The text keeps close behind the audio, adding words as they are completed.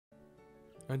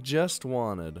I just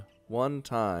wanted one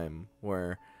time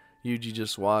where Yuji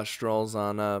just strolls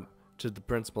on up to the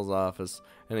principal's office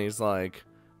and he's like,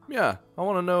 yeah, I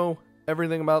want to know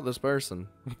everything about this person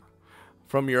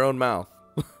from your own mouth.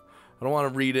 I don't want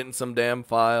to read it in some damn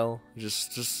file.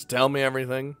 Just tell me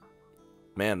everything.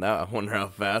 Man, I wonder how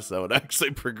fast that would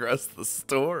actually progress the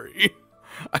story.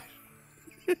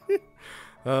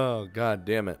 Oh, god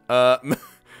damn it.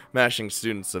 Mashing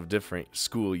students of different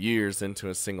school years into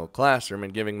a single classroom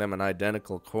and giving them an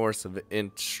identical course of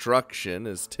instruction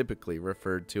is typically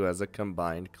referred to as a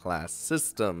combined class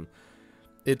system.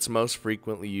 It's most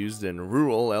frequently used in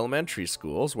rural elementary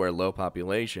schools where low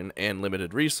population and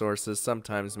limited resources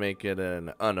sometimes make it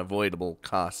an unavoidable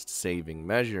cost-saving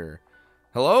measure.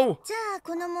 Hello?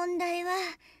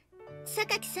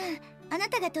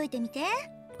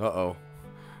 Uh-oh.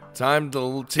 Time to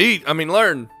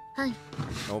learn.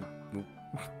 Oh.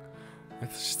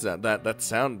 That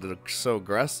sounded so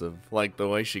aggressive, like the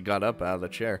way she got up out of the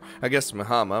chair. I guess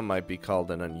Mahama might be called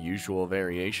an unusual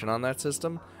variation on that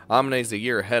system. Amine's a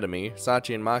year ahead of me,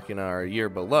 Sachi and Makina are a year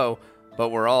below, but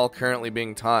we're all currently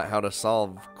being taught how to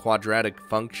solve quadratic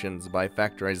functions by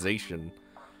factorization.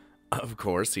 Of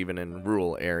course, even in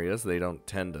rural areas, they don't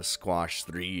tend to squash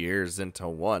 3 years into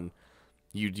one.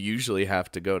 You'd usually have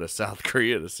to go to South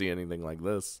Korea to see anything like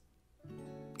this.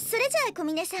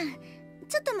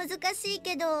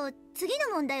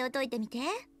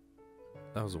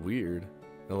 That was weird.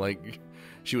 Like,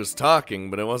 she was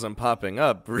talking, but it wasn't popping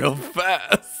up real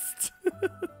fast.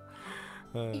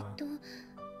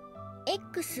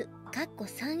 X かっこ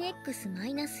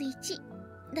 3x-1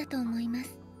 だと思いま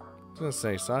す。I was gonna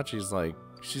say, Sachi's like,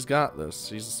 she's got this.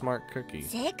 She's a smart cookie.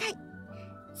 正解。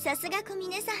さすが小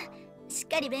峰さん、しっ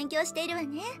かり勉強しているわ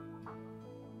ね。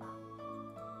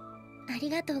あり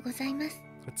がとうございます。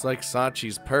It's like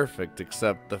Sachi's perfect,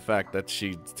 except the fact that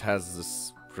she has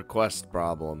this request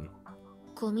problem.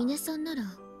 小峰さんなら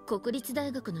国立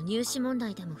大学の入試問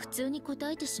題でも普通に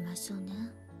答えてしまいそうね。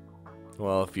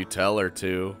Well, if you tell her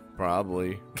to,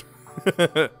 probably.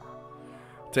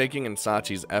 Taking in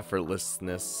Sachi's effortless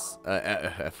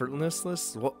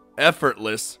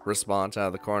response out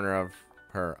of the corner of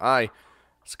her eye,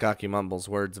 Sakaki mumbles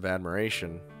words of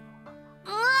admiration.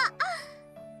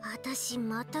 私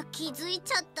また気づい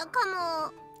ちゃったか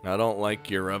も。I don't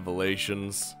like your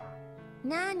revelations.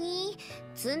 なに？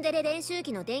ツンデレ練習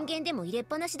機の電源でも入れっ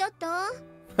ぱなしだった？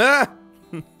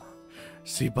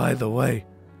 See, by the way,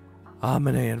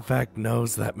 Amine in fact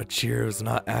knows that Michiru is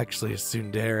not actually a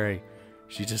tsundere.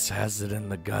 She just has it in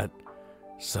the gut.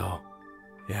 So,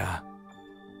 yeah.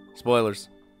 Spoilers.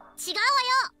 違うわ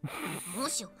よ。も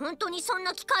し本当にそん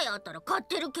な機会あったら買っ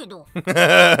てるけど。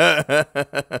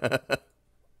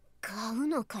買う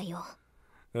のかよ。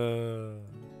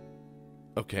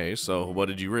Okay, so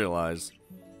what did you realize?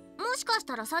 もしかし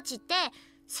たらサチって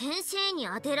先生に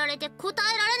当てられて答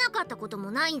えられなかったことも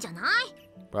ないんじゃない？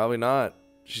 Probably not.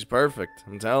 She's perfect,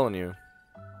 I'm telling you.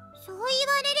 そう言わ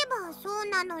れればそう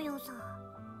なのよさ。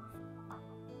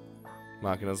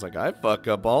Makina's like, I fuck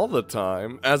up all the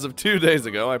time. As of 2 days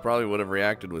ago, I probably would have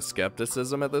reacted with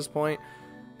skepticism at this point.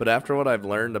 But after what I've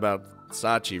learned about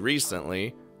Sachi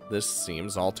recently, this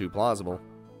seems all too plausible.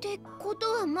 ってこと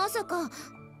はまさか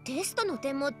テストの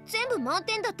点も全部満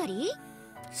点だったり？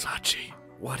 Sachi,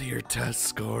 what are your test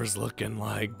scores looking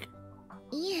like?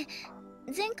 いえ、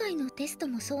前回のテスト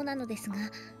もそうなのですが、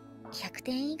100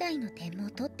点以外の点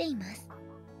も取っています。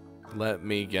Let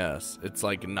me guess, it's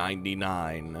like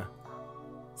 99.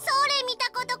 それ見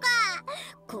たことか。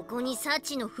ここにサ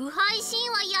チの不敗神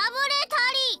話破れた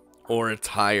り。Or it's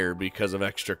higher because of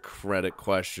extra credit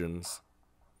questions.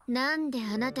 なんで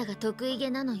あなたが得意げ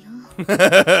なのよ。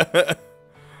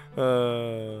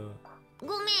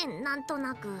ごめん、なんと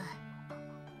なく。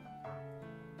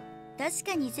確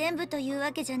かに全部という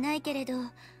わけじゃないけれど、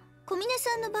小峰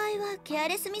さんの場合はケア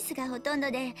レスミスがほとんど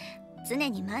で、常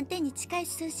に満点に近い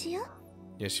数字よ。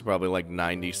Yeah, she's probably like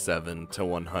 97 to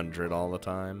 100 all the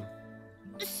time.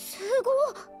 すご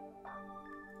い。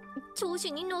調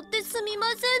子に乗ってすみま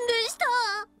せんでした。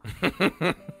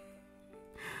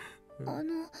なん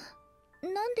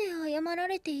で謝ら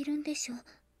れているんでしょ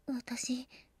う、私。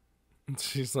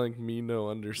She's like me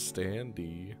no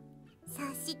understandy.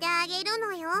 察してあげる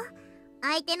のよ。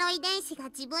相手の遺伝子が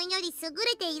自分より優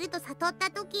れていると悟った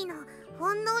時の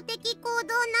本能的行動な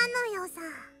のよさ。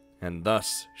And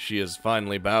thus, she is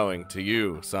finally bowing to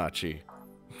you, Sachi.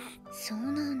 そう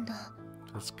なんだ。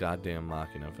This goddamn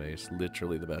Machina face,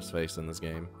 literally the best face in this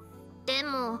game. で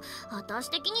も、私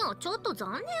的にはちょっと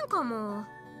残念かも。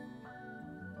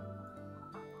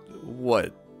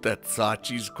What? That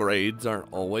Sachi's grades aren't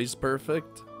always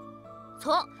perfect?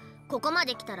 そう、ここま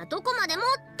で来たらどこまでも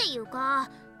っていう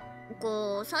か、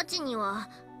こうサチには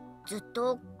ずっ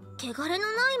と汚れ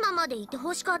のないままでいて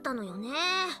ほしかったのよね。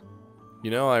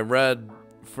You know,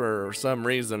 for some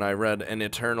reason, I read an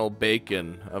eternal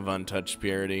bacon of untouched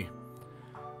purity.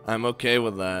 I'm okay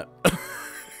with that.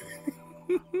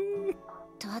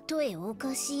 例えお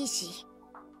かしいし。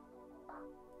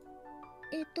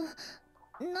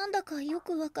なんだかよ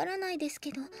くわからないです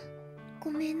けど、ご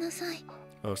めんなさい。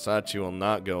Oh, Sachi will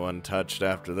not go untouched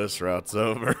after this route's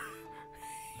over.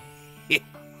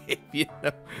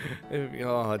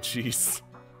 Oh, jeez.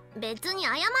 別に謝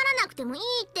らなくてもいい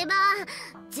ってば。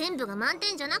全部が満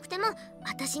点じゃなくても、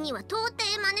私には到底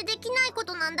真似できないこ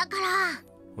となんだから。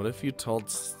What if you told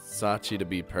Sachi to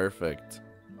be perfect?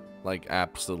 Like,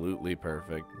 absolutely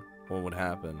perfect. What would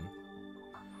happen?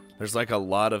 There's like a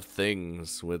lot of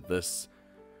things with this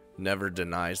never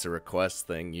denies a request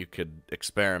thing you could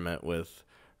experiment with.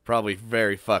 Probably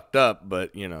very fucked up,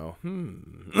 but, you know,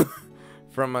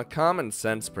 From a common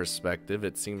sense perspective,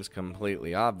 it seems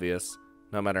completely obvious.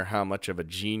 No matter how much of a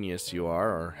genius you are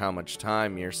or how much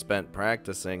time you're spent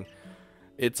practicing,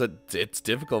 it's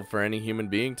difficult for any human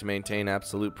being to maintain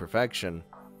absolute perfection.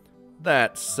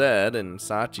 That said, in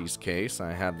Sachi's case,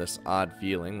 I have this odd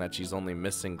feeling that she's only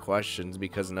missing questions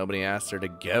because nobody asked her to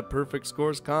get perfect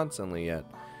scores constantly yet.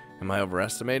 Am I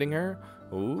overestimating her?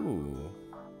 Ooh.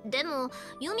 でも、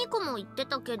ユミコも言って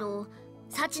たけど、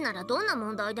サチならどんな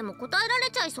問題でも答えら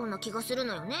れちゃいそうな気がする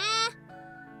のよね。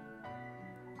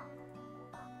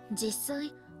実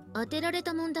際、当てられ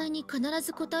た問題に必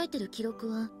ず答えてる記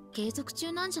録は継続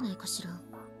中なんじゃないかしら。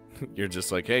You're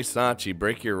just like, hey Sachi,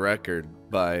 break your record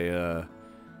by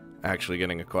actually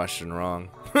getting a question wrong.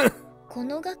 こ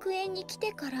の学園に来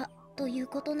てからという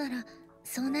ことなら、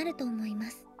そうなると思いま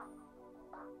す。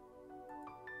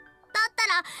だった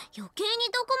ら余計に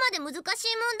どこまで難しい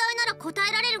問題なら答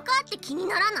えられるかって気に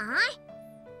ならない？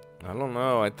 I don't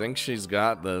know. I think she's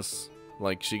got this.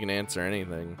 Like, she can answer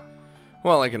anything.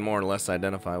 Well, I can more or less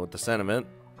identify with the sentiment.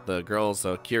 The girl's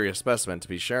a curious specimen, to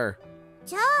be sure.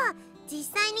 じゃあ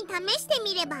実際に試して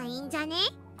みればいいんじゃね？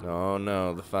 Oh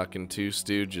no, the fucking two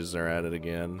stooges are at it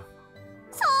again.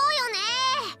 そ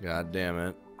うよね。 God damn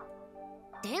it.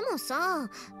 でもさ、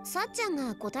さっちゃん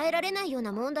が答えられないよう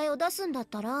な問題を出すんだっ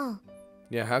たら。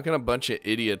Yeah, how can a bunch of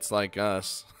idiots like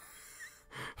us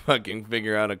fucking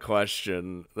figure out a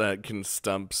question that can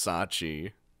stump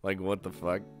Sachi? Like, what the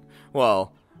fuck?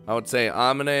 Well, I would say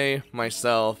Amane,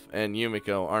 myself, and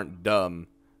Yumiko aren't dumb,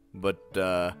 but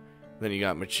then you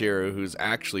got Michiru, who's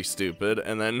actually stupid,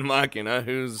 and then Makina,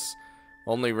 who's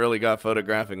only really got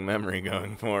photographic memory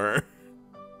going for her.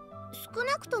 少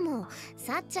なくとも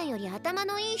さっちゃんより頭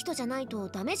のいい人じゃないと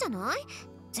ダメじゃない？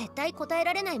絶対答え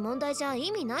られない問題じゃ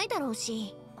意味ないだろう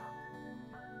し。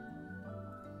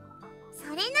そ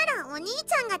れならお兄ち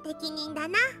ゃんが適任だ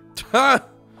な。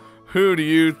Who do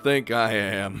you think I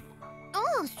am? あ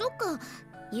あ、そっか。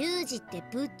ユージって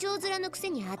仏頂面のくせ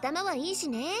に頭はいいし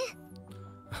ね。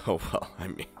Oh, well, I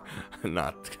mean, I'm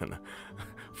not gonna...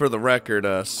 For the record,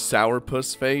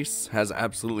 Sourpuss Face has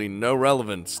absolutely no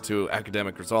relevance to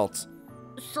academic results.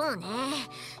 そうね。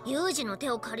ユージの手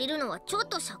を借りるのはちょっ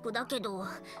と尺だけど。あ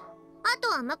と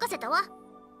は任せたわ。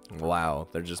Wow,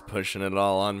 they're just pushing it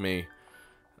all on me.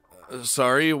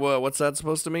 Sorry, what's that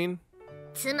supposed to mean?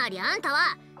 つまりあんた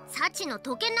は、サチの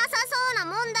解けなさそう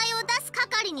な問題を出す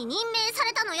係に任命さ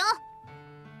れたのよ。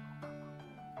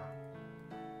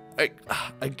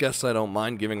I guess I don't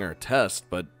mind giving her a test,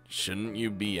 but shouldn't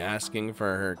you be asking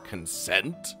for her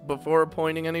consent before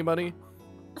appointing anybody?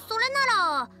 それな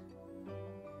ら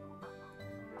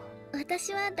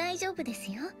私は大丈夫です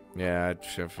よ。 Yeah, I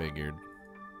figured.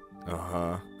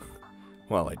 Uh-huh.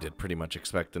 Well, I did pretty much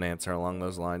expect an answer along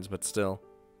those lines, but still.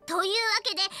 というわ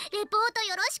けで、レポート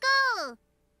よろしく。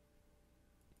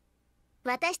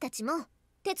私たちも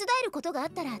手伝えることがあっ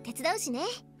たら手伝うしね。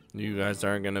You guys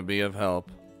aren't gonna be of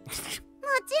help. もちろん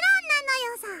なの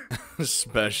よさ。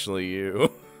Especially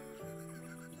you.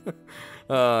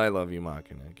 Oh, I love you,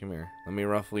 Makina. Come here. Let me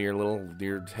ruffle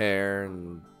your hair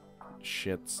and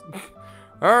shits.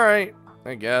 Alright,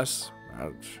 I guess.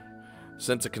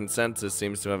 Since a consensus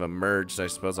seems to have emerged, I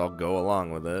suppose I'll go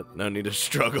along with it. No need to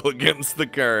struggle against the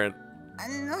current.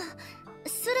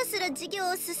 スラスラ授業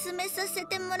を進めさせ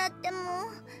てもらっても。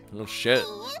Oh shit.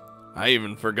 I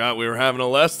even forgot we were having a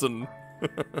lesson.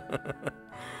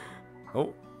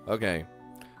 Oh, okay.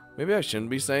 Maybe I shouldn't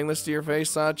be saying this to your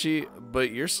face, Sachi,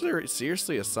 but you're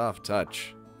seriously a soft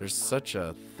touch. There's such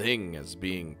a thing as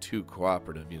being too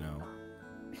cooperative, you know.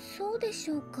 そうで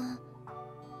しょうか。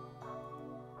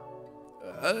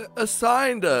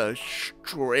assigned a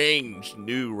strange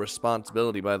new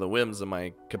responsibility by the whims of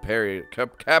my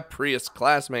capricious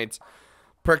classmates.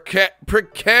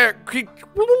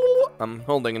 I'm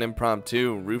holding an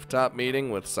impromptu rooftop meeting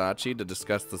with Sachi to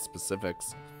discuss the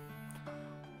specifics.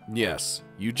 Yes,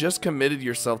 you just committed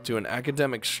yourself to an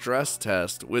academic stress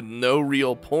test with no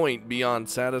real point beyond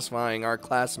satisfying our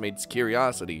classmates'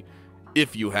 curiosity,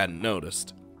 if you hadn't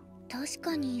noticed. 確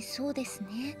かにそうです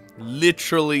ね。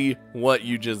 Literally what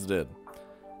you just did.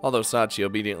 Although Sachi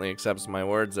obediently accepts my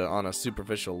words on a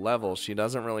superficial level, she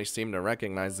doesn't really seem to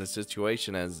recognize the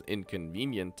situation as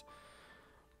inconvenient.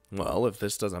 Well, if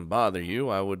this doesn't bother you,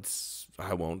 I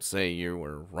won't say you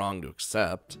were wrong to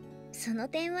accept. その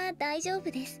点は大丈夫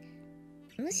です。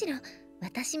むしろ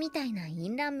私みたいな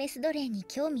淫乱メス奴隷に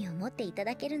興味を持っていた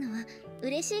だけるのは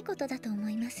嬉しいことだと思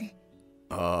います。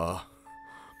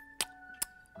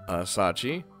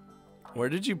Sachi? Where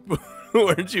did you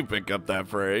pick up that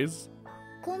phrase?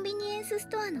 コンビニエンスス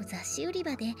トアの雑誌売り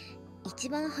場で一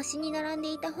番端に並ん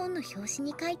でいた本の表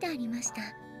紙に書いてありました。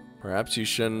 Perhaps you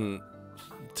shouldn't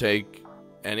take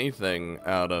anything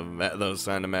out of those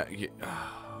kind of I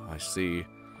see.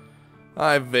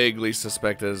 I've vaguely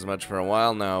suspected as much for a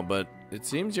while now, but it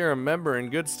seems you're a member in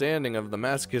good standing of the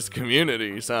masochist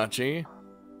community, Sachi.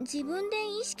 自分で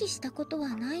意識したことは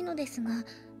ないのですが、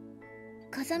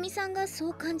風見さんがそ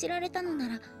う感じられたのな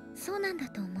らそうなんだ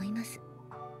と思います。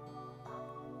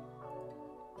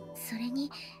それに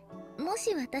も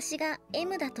し私が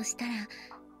M だとしたら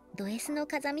ド S の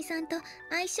風見さんと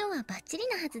相性はバッチリ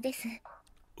なはずです。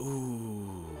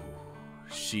 Ooh,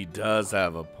 she does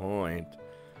have a point.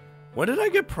 When did I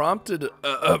get promoted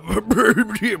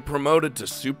to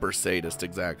super sadist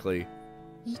exactly?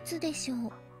 いつでしょ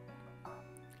う。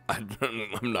 I'm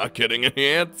not getting any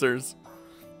answers.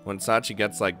 When Sachi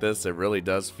gets like this, it really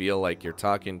does feel like you're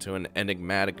talking to an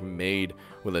enigmatic maid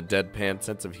with a deadpan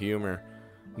sense of humor.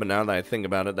 But now that I think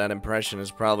about it, that impression is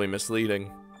probably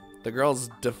misleading. The girl's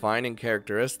defining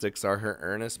characteristics are her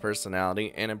earnest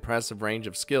personality and impressive range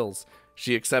of skills.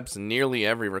 She accepts nearly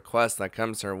every request that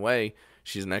comes her way.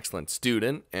 She's an excellent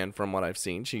student, and from what I've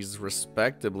seen, she's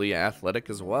respectably athletic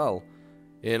as well.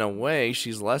 In a way,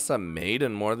 she's less a maid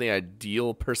and more the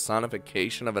ideal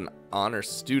personification of an honor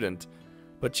student.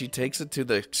 But she takes it to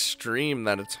the extreme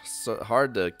that it's so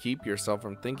hard to keep yourself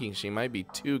from thinking she might be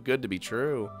too good to be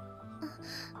true.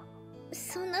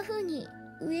 そんな風に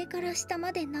上から下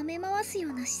まで舐め回すよ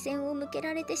うな視線を向け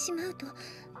られてしまうと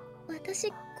私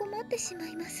困ってしま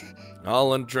います。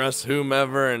 I'll undress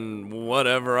whomever and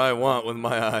whatever I want with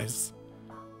my eyes.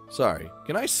 Sorry,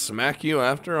 can I smack you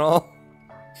after all?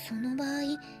 その場合、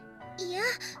いや、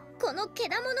このけ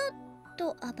だもの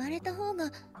と暴れた方が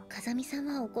風見さん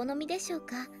はお好みでしょう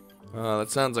か。 That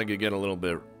sounds like you get a little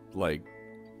bit, like,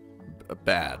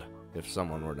 bad if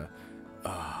someone were to...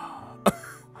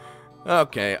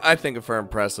 Okay, I think a firm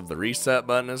press of the reset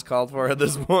button is called for at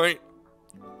this point.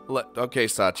 Okay,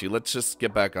 Sachi, let's just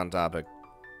get back on topic.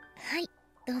 はい、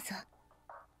どうぞ。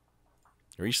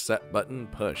 Reset button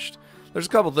pushed. There's a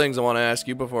couple things I want to ask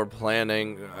you before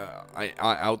planning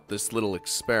out this little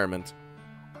experiment.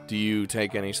 Do you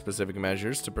take any specific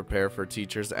measures to prepare for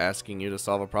teachers asking you to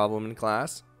solve a problem in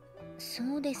class?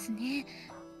 そうですね。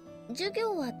授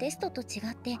業はテストと違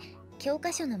って教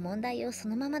科書の問題をそ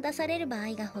のまま出される場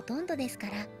合がほとんどですか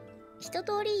ら、一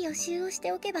通り予習をし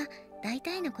ておけば大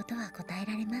体のことは答え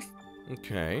られます。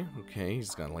 Okay,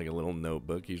 he's got like a little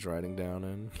notebook he's writing down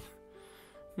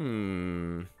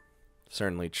in.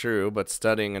 Certainly true, but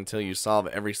studying until you solve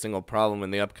every single problem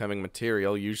in the upcoming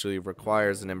material usually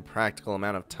requires an impractical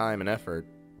amount of time and effort.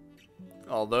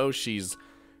 Although she's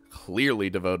clearly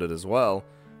devoted as well,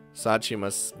 Sachi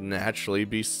must naturally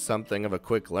be something of a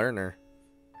quick learner.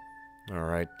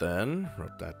 Alright then,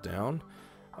 wrote that down.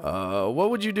 What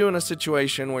would you do in a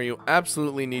situation where you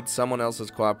absolutely need someone else's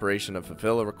cooperation to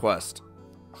fulfill a request?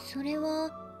 それ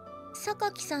は、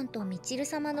榊さんとみちる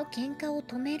様の喧嘩を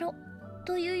止めろ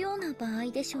というような場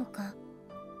合でしょうか。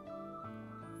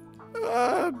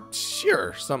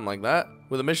 Sure, something like that.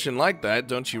 With a mission like that,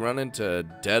 don't you run into a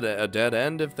dead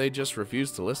end if they just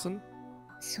refuse to listen?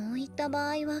 そういった場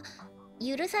合は、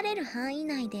許される範囲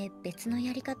内で別の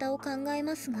やり方を考え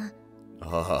ますが。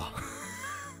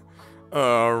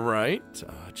Alright.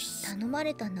 頼ま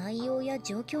れた内容や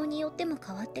状況によっても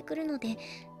変わってくるので、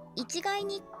一概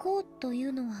にこうとい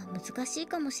うのは難しい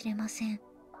かもしれません。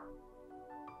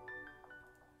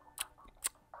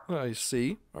 I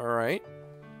see. Alright.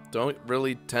 Don't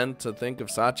really tend to think of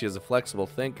Sachi as a flexible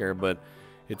thinker, but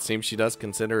it seems she does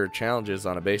consider her challenges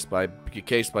on a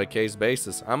case-by-case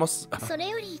basis. それ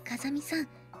より風見さん、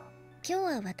今今日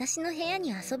は私の部屋に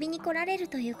遊びに来られる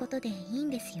ということでいいん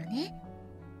ですよね。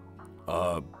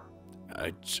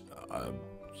I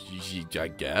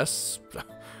guess.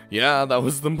 Yeah, that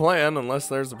was the plan, unless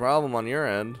there's a problem on your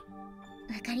end.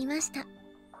 わかりました。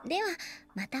では、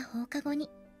また放課後に。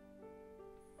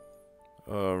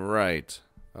Right.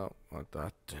 Oh, I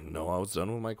didn't know I was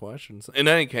done with my questions. In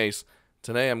any case,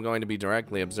 today I'm going to be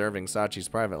directly observing Sachi's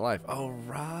private life. Oh,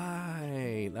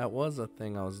 right. That was a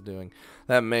thing I was doing.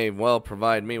 That may well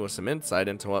provide me with some insight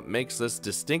into what makes this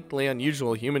distinctly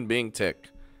unusual human being tick.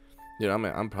 Dude,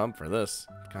 I'm pumped for this.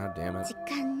 God damn it. 時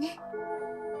間ね。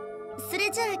それ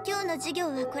じゃあ今日の授業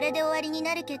はこれで終わりに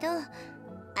なるけど、明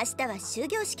日は終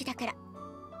業式だから、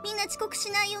みんな遅刻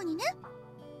しないようにね。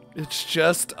It's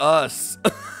just us.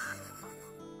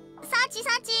 サチ、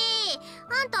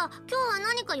あんた今日は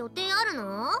何か予定ある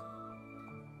の？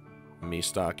 Me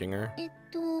stalking her.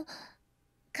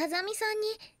 風見さんに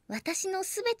私の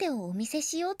すべてをお見せ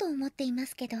しようと思っていま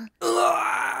すけど。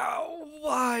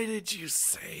Why did you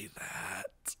say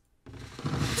that?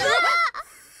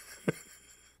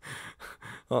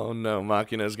 Oh no,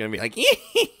 Makina's gonna be like,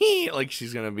 like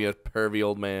she's gonna be a pervy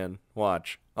old man.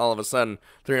 Watch. All of a sudden,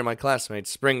 3 of my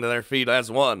classmates spring to their feet as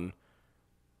one.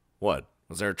 What?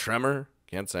 Was there a tremor?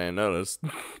 Can't say I noticed.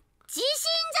 自信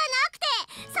じゃなくて、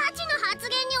サチの発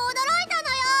言に驚いたの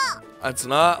よ。It's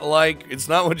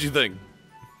not what you think.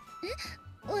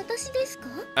 私ですか？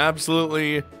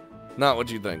 Absolutely not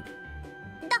what you think.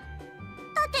 だっ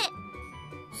て、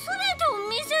すべてを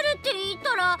見せるって言っ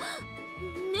たら、ね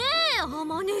え、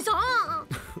天音さん。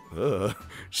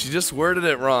She just worded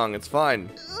it wrong. It's fine.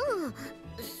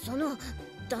 その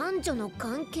男女の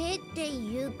関係って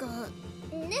いうか、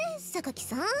ねえ、榊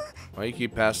さん。Why you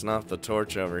keep passing off the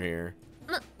torch over here?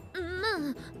 まあ、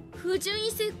不純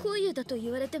異性行為だと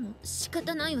言われても仕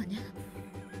方ないわね。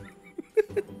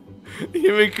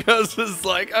Because it's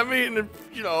like, I mean, if,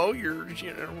 you're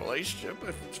in a relationship,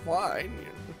 it's fine.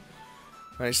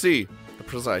 I see. The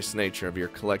precise nature of your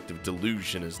collective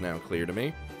delusion is now clear to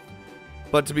me.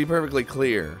 But to be perfectly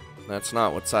clear, that's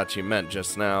not what Sachi meant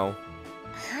just now.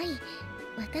 はい、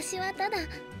私はただ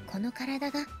この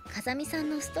体が風見さん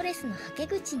のストレスのはけ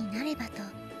口になればと。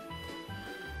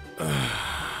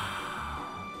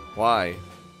Why?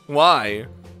 Why?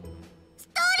 ス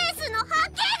トレスのは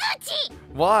け口。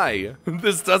Why?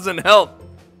 This doesn't help.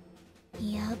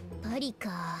 やっぱりか。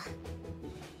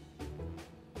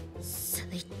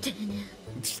最低ね。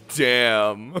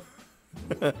Damn.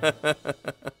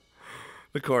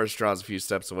 The chorus draws a few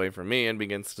steps away from me and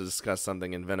begins to discuss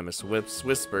something in venomous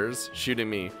whispers, shooting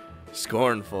me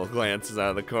scornful glances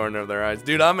out of the corner of their eyes.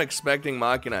 Dude, I'm expecting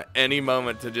Makina any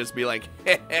moment to just be like,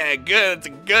 hey, good, it's a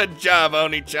good job,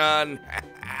 Oni-chan.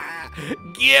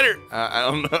 Get her.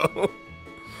 I don't know.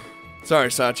 Sorry,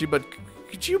 Sachi, but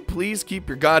could you please keep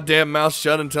your goddamn mouth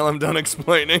shut until I'm done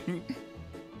explaining?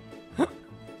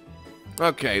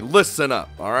 Okay, listen up,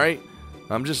 alright?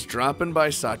 I'm just dropping by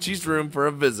Sachi's room for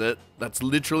a visit. That's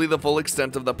literally the full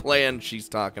extent of the plan she's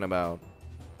talking about.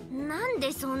 なん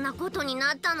でそんなことに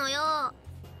なったのよ。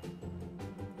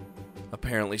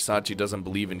 Apparently, Sachi doesn't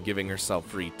believe in giving herself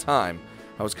free time.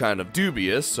 I was kind of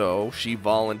dubious, so she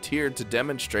volunteered to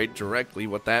demonstrate directly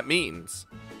what that means.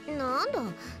 なんだ、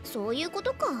そういうこ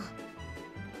とか。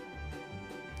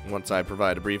 Once I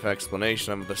provide a brief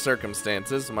explanation of the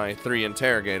circumstances, my 3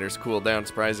 interrogators cool down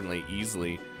surprisingly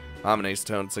easily. Amine's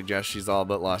tone suggests she's all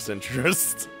but lost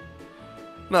interest.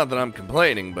 Not that I'm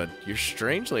complaining, but you're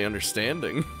strangely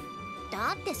understanding.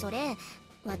 だってそれ、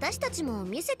私たちも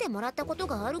見せてもらったこと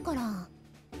があるから。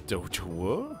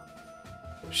What?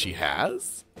 She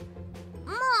has?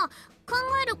 まあ、考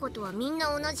えることはみん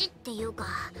な同じっていうか、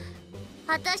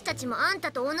私たちもあん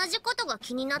たと同じことが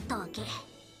気になったわけ。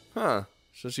Huh.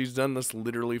 So she's done this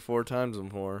literally 4 times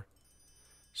before.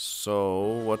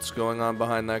 So, what's going on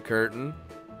behind that curtain?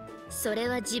 それ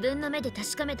は自分の目で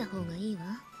確かめた方がいいわ。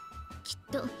きっ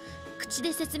と口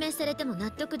で説明されても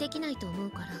納得できないと思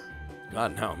うから。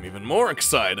God, now I'm even more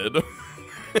excited.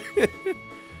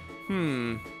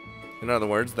 In other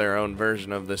words, their own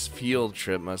version of this field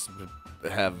trip must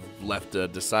have left a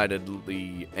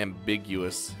decidedly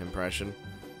ambiguous impression.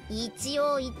 一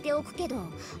応言っておくけど、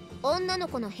女の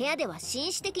子の部屋では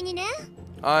紳士的にね。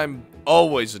I'm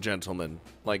always a gentleman,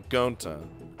 like Gonta.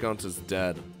 Gonta's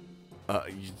dead.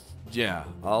 Yeah,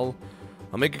 I'll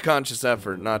make a conscious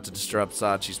effort not to disrupt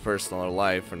Sachi's personal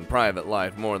life and private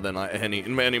life more than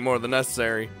any more than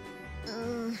necessary.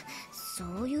 そ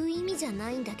ういう意味じゃ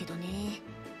ないんだけどね。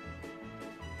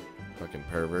Fucking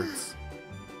perverts.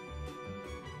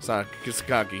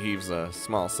 Sakaki heaves a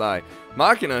small sigh.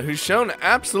 Makina, who's shown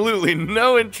absolutely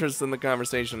no interest in the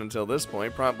conversation until this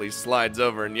point, promptly slides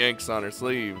over and yanks on her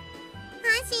sleeve.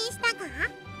 安心した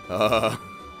か？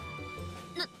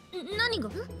 何が？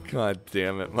 God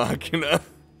damn it, Makina.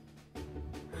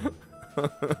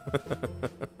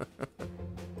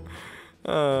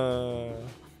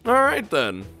 Alright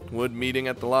then. Wood meeting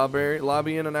at the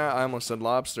lobby in an hour. I almost said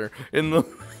lobster. In the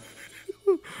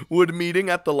wood meeting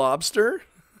at the lobster?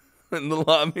 In the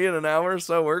lobby in an hour or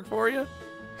so work for you?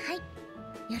 はい。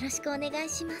よろしくお願い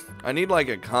します。 I need like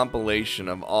a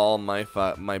compilation of all my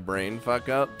brain fuck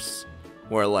ups.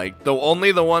 Where like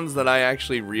only the ones that I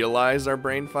actually realize are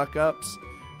brain fuck ups.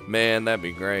 Man, that'd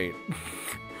be great.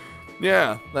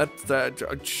 Yeah, that's that.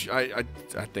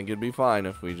 I think it'd be fine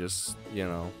if we just, you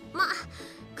know. まあ、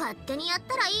勝手にやっ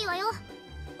たらいいわよ。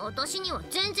私には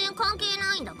全然関係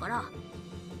ないんだから。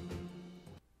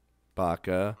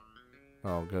 Baka.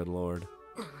 Oh, good lord.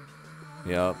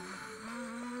 Yep.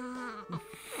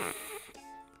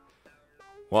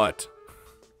 What?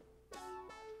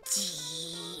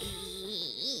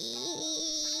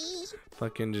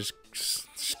 Fucking just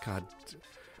God.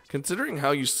 Considering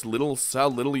how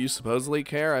little you supposedly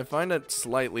care, I find it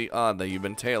slightly odd that you've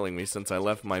been tailing me since I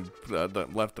left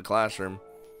left the classroom.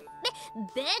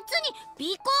 別に尾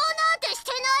行なんてし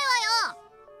て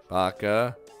ないわよ。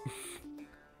 Baka.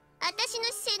 私の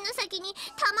視線の先に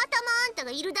たまたまあんた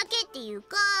がいるだけっていう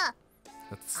か。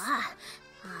私の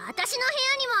部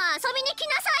屋にも遊びに来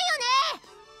なさい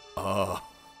よ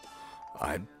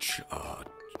ね。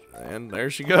 And there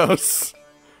she goes.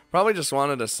 Probably just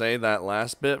wanted to say that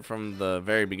last bit from the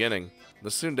very beginning. The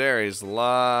Tsundere's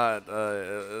lot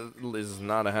is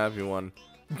not a happy one.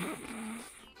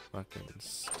 Fucking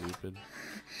stupid.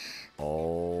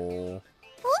 Oh.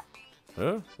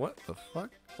 Huh? What the fuck?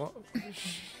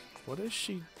 What is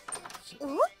she?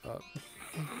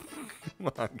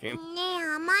 Fucking. ねえ、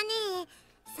あまねえ、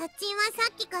サチはさ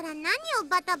っきから何を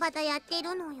バタバタやって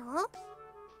るのよ。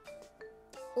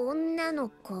女の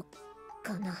子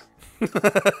かな。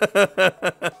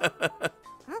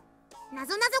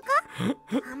謎か？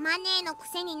あまねえのく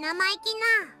せに生意気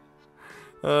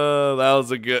な。That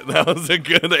was a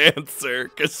good answer,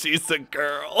 cause she's a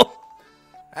girl.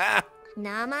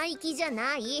 生意気じゃ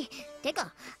ない。て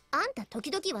か、あんた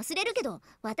時々忘れるけど、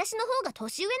私の方が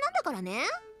年上なんだからね。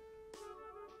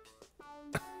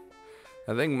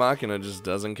I think Makina just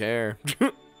doesn't care.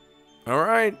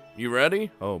 Alright, you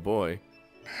ready? Oh boy.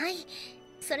 はい、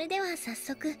それでは早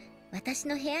速私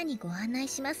の部屋にご案内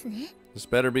しますね。 This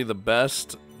better be the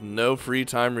best no free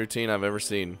time routine I've ever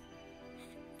seen.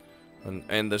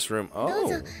 And this room. どう Oh.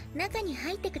 ぞ中に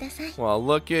入ってください。 Well,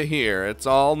 look at here. It's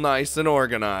all nice and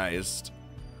organized.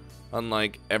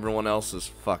 Unlike everyone else's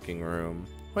fucking room.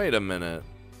 Wait a minute.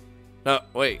 No,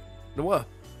 wait. What?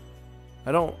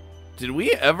 I don't... Did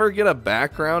we ever get a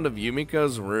background of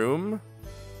Yumiko's room?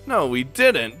 No, we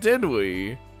didn't, did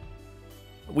we?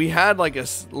 We had like a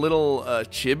little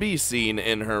chibi scene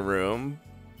in her room,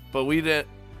 but we didn't...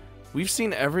 We've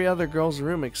seen every other girl's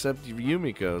room except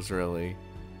Yumiko's, really.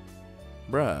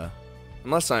 Bruh.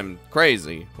 Unless I'm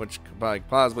crazy, which like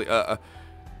possibly,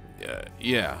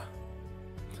 yeah.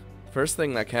 First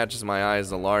thing that catches my eye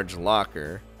is a large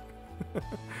locker.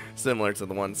 Similar to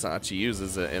the one Sachi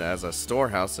uses as a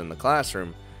storehouse in the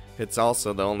classroom. It's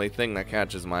also the only thing that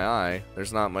catches my eye.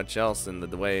 There's not much else in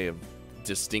the way of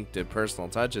distinctive personal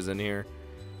touches in here.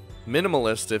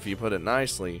 Minimalist if you put it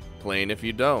nicely, plain if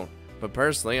you don't. But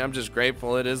personally, I'm just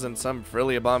grateful it isn't some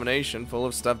frilly abomination full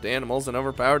of stuffed animals and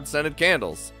overpowered scented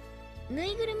candles. ぬ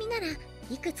いぐるみなら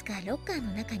いくつかロッカー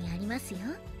の中にありますよ。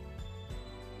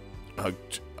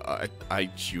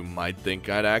You might think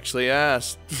I'd actually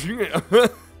ask.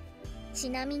 ち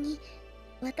なみに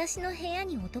私の部屋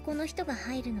に男の人が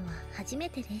入るのは初め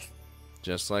てです。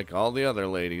 Just like all the other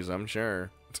ladies, I'm sure.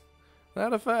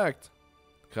 That a fact.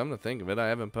 Come to think of it, I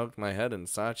haven't poked my head in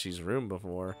Sachi's room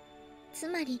before. つ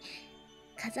まり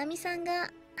風見さん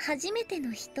が初めて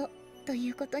の人とい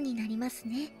うことになります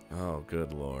ね。 Oh,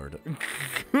 good lord.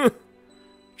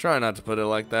 Try not to put it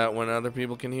like that when other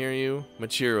people can hear you.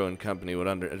 Machiro and company would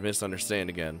misunderstand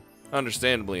again.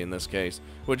 Understandably in this case.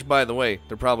 Which, by the way,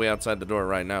 they're probably outside the door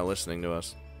right now listening to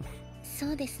us. そ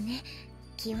うですね。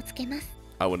気をつけます。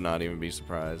 I would not even be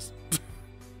surprised.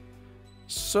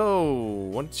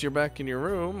 So, once you're back in your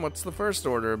room, what's the first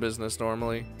order of business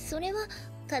normally? それは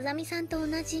風見さんと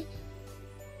同じ。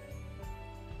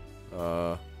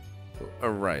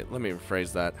 Alright, let me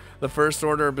rephrase that. The first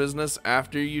order of business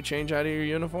after you change out of your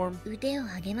uniform? 腕を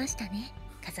上げましたね、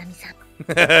風見さん。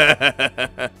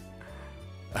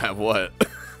At what?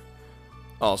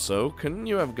 Also, couldn't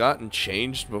you have gotten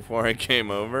changed before I came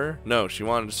over? No, she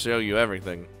wanted to show you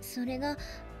everything. それが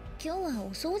今日はお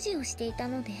掃除をしていた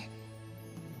ので。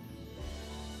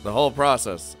 The whole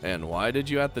process. And why did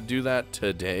you have to do that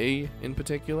today in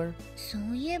particular? そ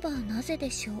ういえばなぜ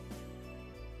でしょう。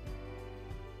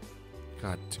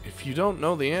 God, if you don't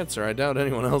know the answer, I doubt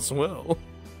anyone else will.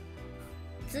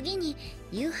 次に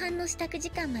夕飯の支度時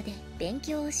間まで勉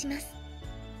強をします。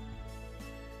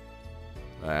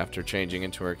 After changing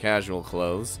into her casual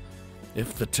clothes,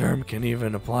 if the term can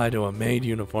even apply to a maid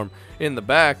uniform, in the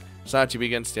back, Sachi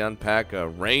begins to unpack a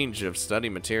range of study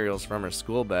materials from her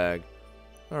school bag.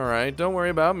 Alright, don't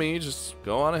worry about me, just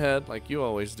go on ahead like you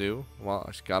always do. Well,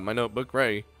 I got my notebook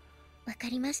ready. わか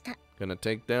りました。 Gonna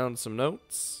take down some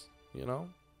notes, you know?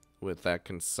 With that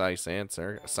concise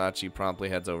answer, Sachi promptly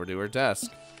heads over to her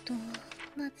desk.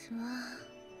 まずは。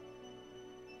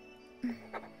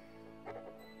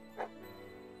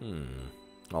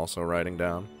 Also writing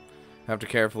down. After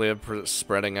carefully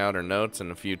spreading out her notes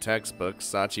and a few textbooks,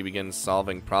 Sachi begins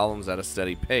solving problems at a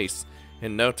steady pace.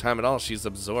 In no time at all, she's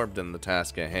absorbed in the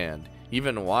task at hand.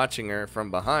 Even watching her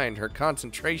from behind, her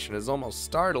concentration is almost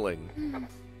startling.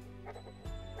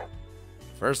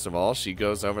 First of all, she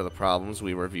goes over the problems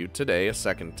we reviewed today a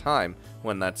second time.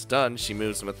 When that's done, she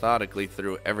moves methodically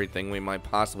through everything we might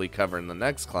possibly cover in the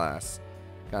next class.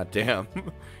 God damn.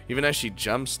 Even as she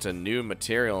jumps to new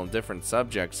material and different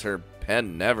subjects, her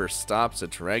pen never stops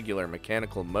its regular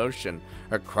mechanical motion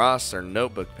across her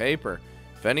notebook paper.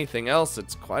 If anything else,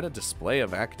 it's quite a display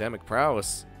of academic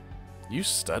prowess. You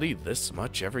study this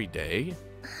much every day?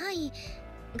 はい、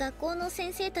学校の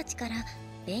先生たちから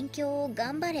勉強を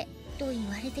頑張れと言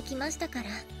われてきましたから。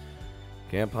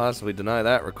 Can't possibly deny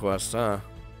that request, huh?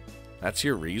 That's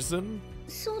your reason?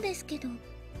 そうですけど、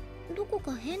どこ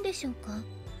か変でしょうか？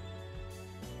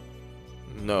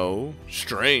 No,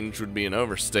 strange would be an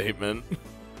overstatement.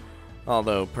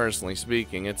 Although, personally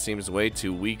speaking, it seems way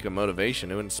too weak a motivation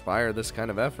to inspire this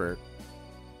kind of effort.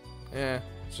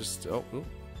 It's just, ooh.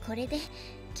 これで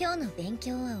今日の勉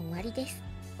強は終わりです。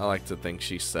 I like to think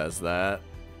she says that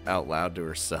out loud to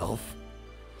herself.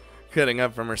 Getting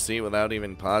up from her seat without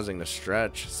even pausing to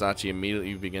stretch, Sachi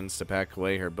immediately begins to pack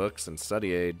away her books and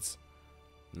study aids.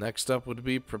 Next up would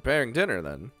be preparing dinner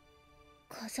then.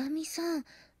 風見さん、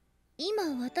今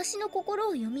私の心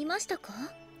を読みましたか？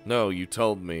 No, you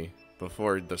told me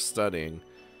before the studying.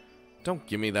 Don't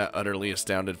give me that utterly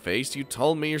astounded face. You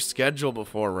told me your schedule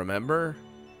before, remember?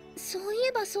 そうい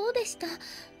えばそうでした。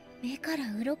目から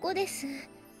鱗です。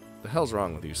 The hell's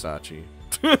wrong with you, Sachi?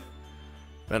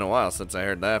 Been a while since I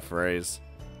heard that phrase.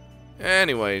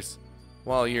 Anyways,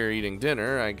 while you're eating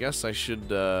dinner, I guess I should,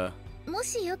 も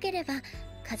しよければ、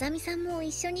風見さんも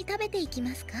一緒に食べていき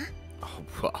ますか？ Oh,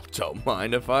 well, don't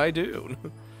mind if I do.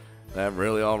 That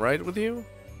really all right with you?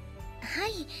 は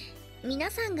い、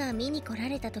皆さんが見に来ら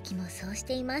れた時もそうし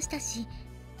ていましたし、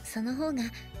その方が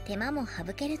手間も省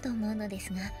けると思うので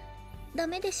すが、ダ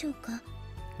メでしょうか？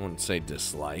 Wouldn't say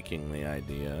disliking the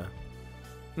idea.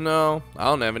 No, I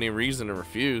don't have any reason to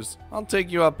refuse. I'll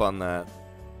take you up on that.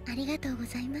 ありがとうご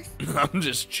ざいます。 I'm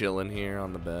just chilling here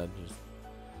on the bed.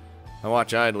 I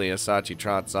watch idly as Sachi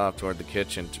trots off toward the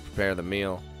kitchen to prepare the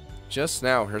meal. Just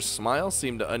now, her smile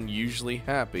seemed unusually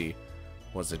happy.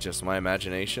 Was it just my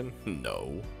imagination?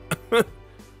 No.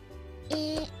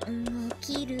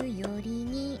 切るより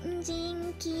人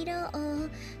参切ろう。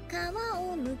皮を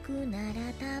剥くなら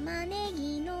玉ね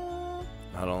ぎの。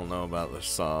 I don't know about this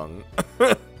song.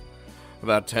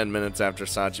 About 10 minutes after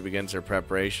Sachi begins her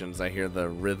preparations, I hear the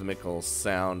rhythmical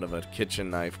sound of a kitchen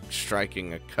knife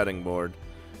striking a cutting board.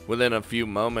 Within a few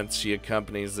moments, she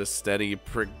accompanies this steady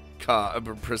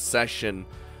procession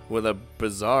with a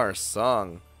bizarre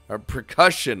song. Or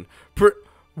percussion.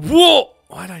 Whoa!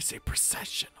 Why did I say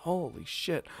procession? Holy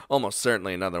shit. Almost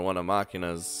certainly another one of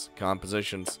Machina's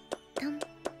compositions.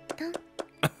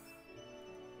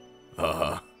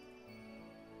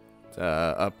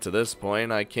 Up to this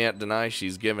point, I can't deny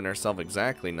she's given herself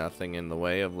exactly nothing in the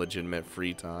way of legitimate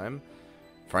free time.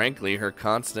 Frankly, her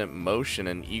constant motion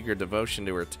and eager devotion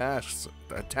to her tasks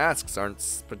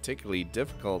aren't particularly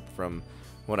difficult from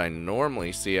what I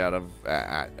normally see out of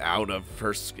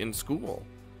her in school.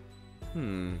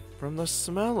 From the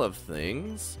smell of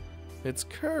things, it's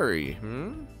curry,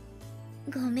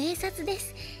 ご明察で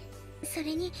す。そ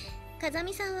れに、風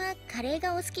見さんはカレー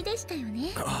がお好きでしたよ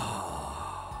ね。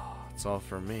It's all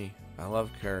for me. I love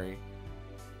curry.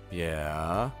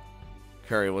 Yeah.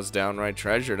 Curry was downright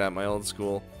treasured at my old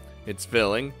school. It's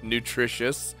filling,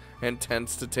 nutritious, and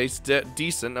tends to taste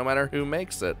decent no matter who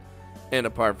makes it. And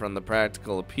apart from the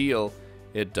practical appeal,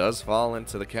 it does fall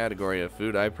into the category of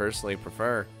food I personally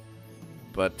prefer.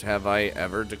 but have I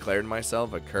ever declared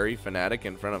myself a curry fanatic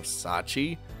in front of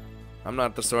Sachi? I'm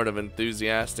not the sort of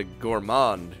enthusiastic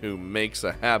gourmand who makes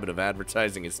a habit of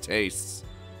advertising his tastes.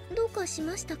 どうかし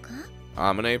ましたか?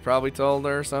 Amane probably told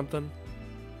her or something?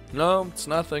 No, it's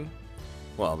nothing.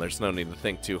 Well, there's no need to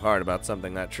think too hard about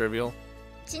something that trivial.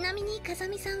 ちなみに風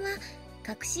見さんは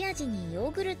隠し味に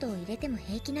ヨーグルトを入れても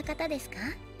平気な方ですか?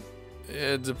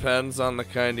 It depends on the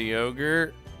kind of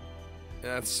yogurt.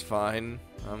 That's fine.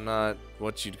 I'm not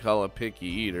what you'd call a picky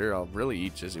eater. I'll really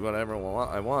eat just whatever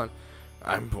I want.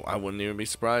 I wouldn't even be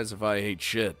surprised if I ate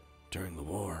shit during the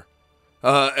war.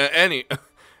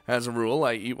 As a rule,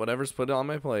 I eat whatever's put on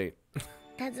my plate.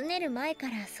 尋ねる前か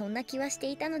らそんな気はし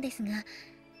ていたのですが、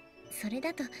それ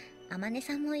だと天音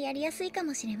さんもやりやすいか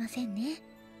もしれませんね。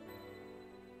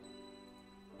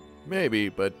Maybe,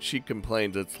 but she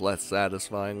complains it's less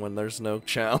satisfying when there's no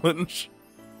challenge.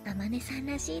 天音さん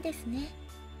らしいですね。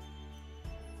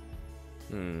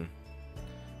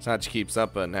Sachi keeps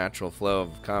up a natural flow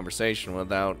of conversation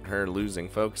without her losing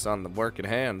focus on the work at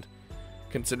hand.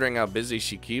 Considering how busy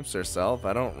she keeps herself,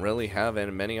 I don't really have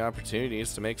many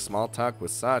opportunities to make small talk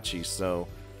with Sachi, so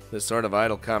this sort of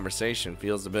idle conversation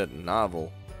feels a bit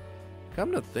novel.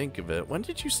 Come to think of it, when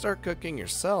did you start cooking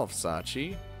yourself,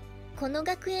 Sachi? この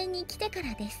学園に来てか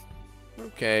らです。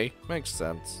Okay, makes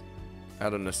sense.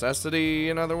 Out of necessity,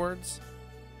 in other words?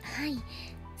 はい、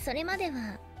それまで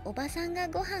はおばさんが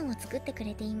ご飯を作ってく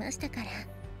れていましたから。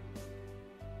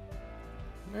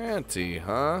Auntie,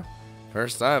 huh?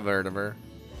 First I've heard of her.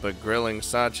 But grilling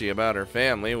Sachi about her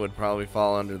family would probably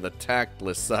fall under the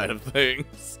tactless side of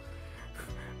things.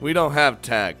 We don't have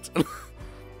tact.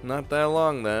 Not that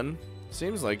long then.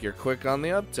 Seems like you're quick on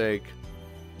the uptake.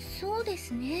 そうで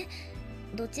すね。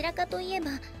どちらかといえ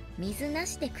ば水な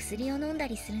しで薬を飲んだ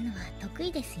りするのは得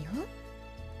意ですよ。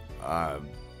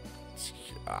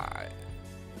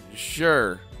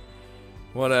Sure.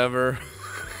 Whatever.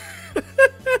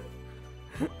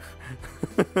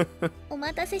 お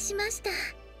待たせしました。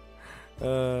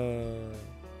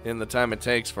In the time it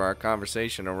takes for our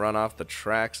conversation to run off the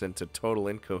tracks into total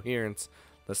incoherence,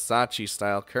 the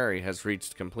Sachi-style curry has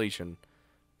reached completion.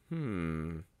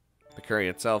 The curry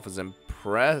itself is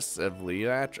impressively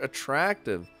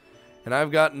attractive, and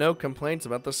I've got no complaints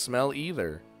about the smell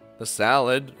either. The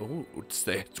salad,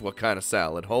 what kind of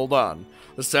salad? Hold on.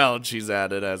 The salad she's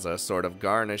added as a sort of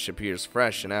garnish appears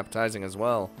fresh and appetizing as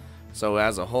well, so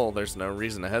as a whole there's no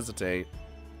reason to hesitate.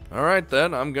 Alright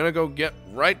then, I'm gonna go get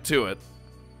right to it.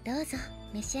 どうぞ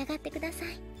召し上がってくださ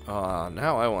い。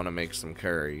Now I want to make some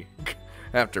curry.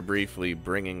 After briefly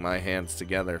bringing my hands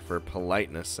together for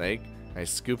politeness sake, I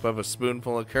scoop up a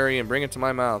spoonful of curry and bring it to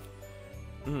my mouth.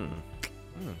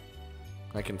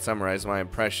 I can summarize my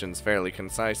impressions fairly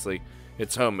concisely.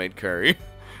 It's homemade curry.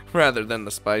 Rather than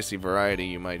the spicy variety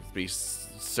you might be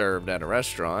served at a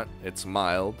restaurant, it's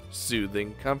mild,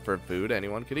 soothing, comfort food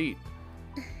anyone could eat.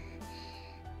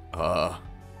 But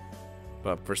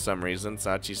for some reason,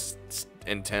 Sachi's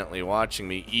intently watching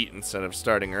me eat instead of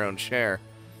starting her own share.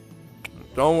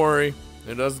 Don't worry,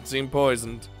 it doesn't seem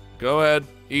poisoned. Go ahead,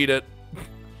 eat it.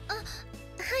 は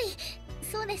い、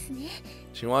そうですね。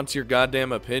 She wants your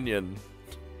goddamn opinion.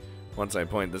 Once I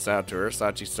point this out to her,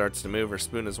 Sachi starts to move her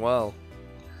spoon as well.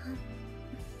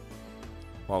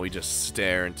 While we just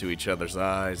stare into each other's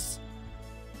eyes.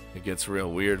 It gets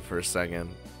real weird for a second.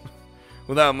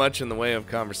 Without much in the way of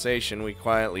conversation, we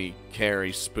quietly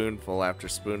carry spoonful after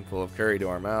spoonful of curry to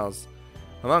our mouths.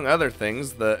 Among other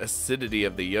things, the acidity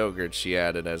of the yogurt she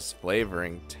added as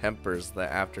flavoring tempers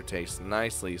the aftertaste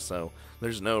nicely, so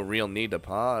there's no real need to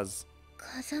pause.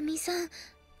 風見さん、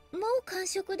もう完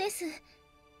食です。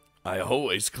 I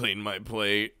always clean my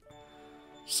plate.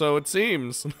 So it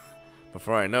seems.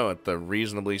 Before I know it, the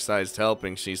reasonably sized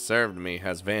helping she served me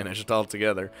has vanished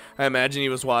altogether. I imagine he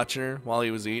was watching her while he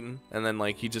was eating, and then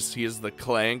like he hears the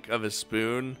clank of his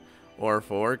spoon or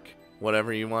fork,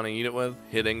 whatever you want to eat it with,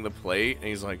 hitting the plate, and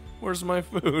he's like, "Where's my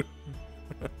food?"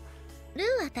 ル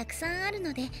ーはたくさんある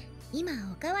ので、今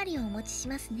おかわりをお持ちし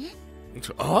ますね。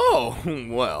 Oh,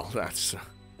 well, that's...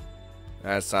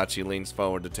 As Sachi leans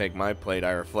forward to take my plate,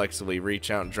 I reflexively reach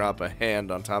out and drop a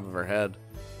hand on top of her head.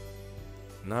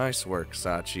 Nice work,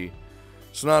 Sachi.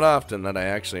 It's not often that I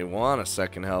actually want a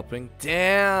second helping.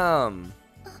 Damn!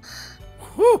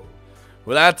 Whew!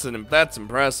 Well, that's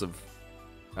impressive.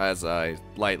 As I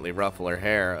lightly ruffle her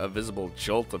hair, a visible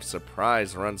jolt of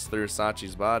surprise runs through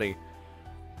Sachi's body.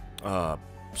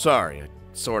 Sorry, I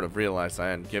sort of realized I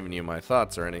hadn't given you my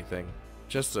thoughts or anything.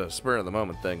 Just a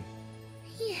spur-of-the-moment thing.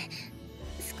 いえ、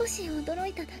少し驚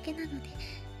いただけなので。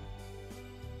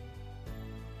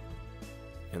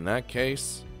 In that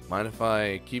case, mind if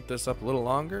I keep this up a little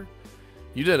longer?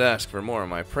 You did ask for more of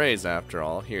my praise after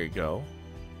all. Here you go.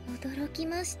 驚き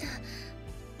ました。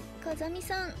風見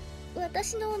さん、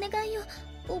私のお願い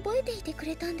を覚えていてく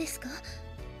れたんですか？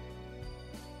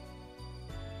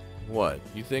 What?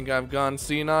 You think I've gone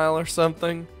senile or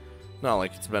something? Not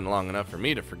like it's been long enough for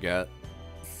me to forget.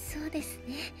 そうです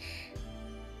ね。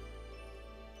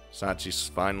Sachi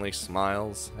finally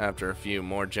smiles. After a few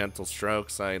more gentle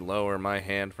strokes, I lower my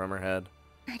hand from her head.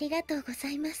 ありがとうござ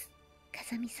います、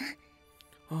風見さん。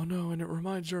 Oh no, and it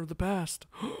reminds her of the past.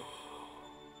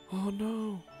 Oh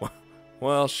no.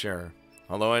 Well, sure.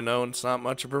 Although I know it's not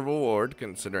much of a reward,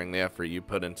 considering the effort you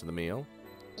put into the meal.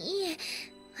 いいえ、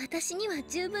私には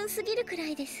十分すぎるくら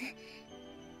いです。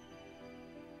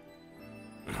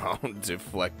 Oh,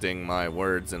 deflecting my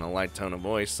words in a light tone of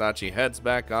voice, Sachi heads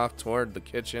back off toward the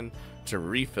kitchen to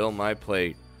refill my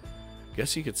plate.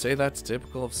 Guess you could say that's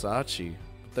typical of Sachi,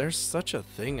 but there's such a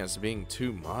thing as being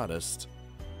too modest.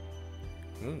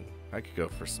 I could go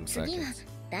for some 次は seconds.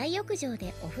 大浴場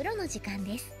でお風呂の時間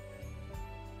です。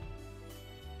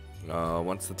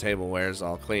 Once the tableware is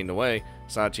all cleaned away,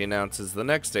 Sachi announces the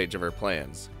next stage of her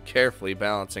plans, carefully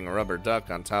balancing a rubber duck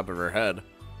on top of her head.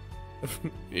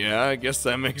 Yeah, I guess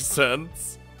that makes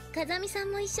sense. 風見さ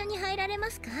んも一緒に入られま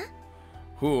すか？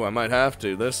 Whew, I might have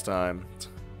to this time.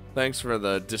 Thanks for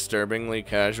the disturbingly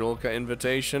casual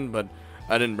invitation, but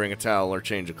I didn't bring a towel or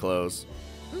change of clothes.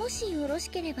 もしよろし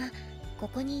ければ、こ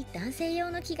こに男性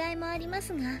用の着替えもありま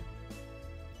すが。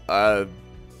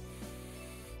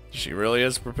 She really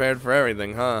is prepared for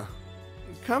everything, huh?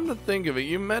 Come to think of it,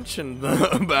 you mentioned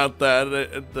about that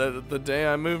the day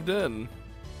I moved in.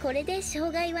 これで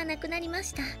障害はなくなりま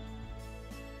した。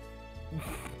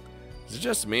 Is it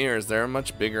just me, or is there a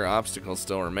much bigger obstacle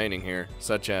still remaining here,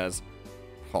 such as,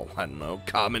 oh, I don't know,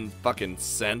 common fucking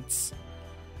sense?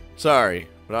 Sorry,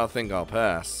 but I think I'll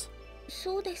pass.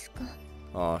 そうですか。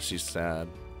 Oh, she's sad.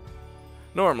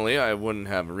 Normally, I wouldn't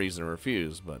have a reason to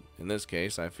refuse, but in this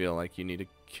case, I feel like you need to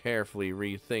carefully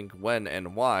rethink when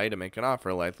and why to make an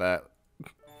offer like that.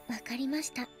 わかりま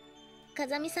した。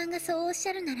風見さんがそうおっし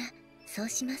ゃるなら、そう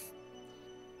します。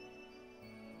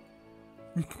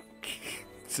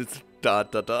 It's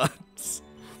dot dot dots.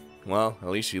 Well, at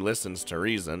least she listens to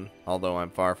reason, although I'm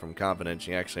far from confident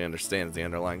she actually understands the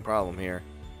underlying problem here.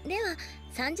 では、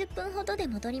30分ほどで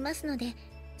戻りますので、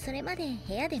それまで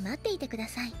部屋で待っていてくだ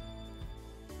さい。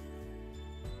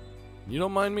 You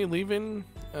don't mind me leaving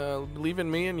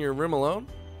me in your room alone?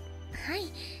 はい。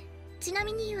ちな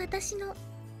みに私の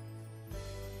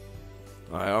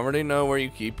I already know where you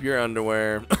keep your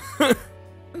underwear.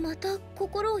 また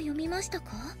心を読みました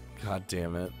か？ God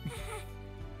damn it.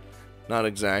 Not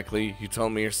exactly. You told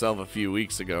me yourself a few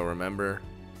weeks ago, remember?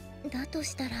 だと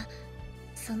したら、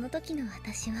その時の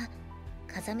私は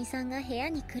風見さんが部屋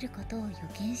に来ることを予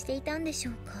見していたんでし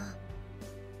ょうか？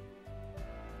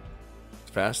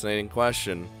 Fascinating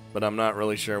question, but I'm not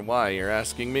really sure why you're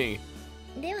asking me.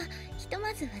 では、ひと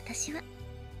まず私は。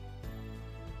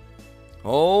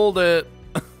 Hold it!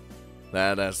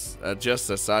 Just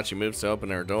as Sachi moves to open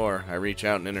her door, I reach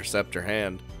out and intercept her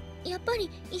hand. やっぱり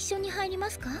一緒に入りま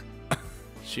すか？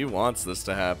 She wants this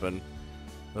to happen.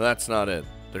 But that's not it.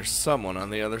 There's someone on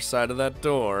the other side of that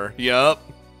door. Yup.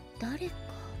 誰か。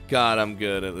 God, I'm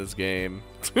good at this game.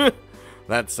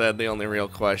 That said, the only real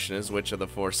question is which of the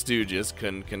four stooges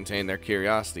couldn't contain their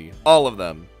curiosity. All of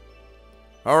them.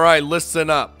 Alright, listen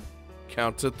up.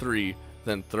 Count to 3,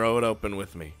 then throw it open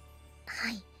with me.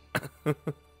 はい。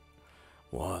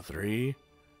 1, 3,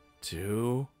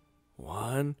 2,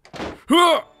 1.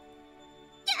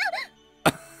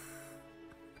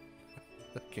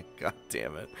 Okay, God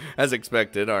damn it. As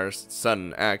expected, our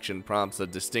sudden action prompts a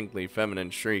distinctly feminine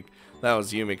shriek. That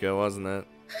was Yumiko, wasn't it?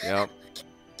 Yep.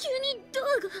 急にドア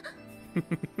が。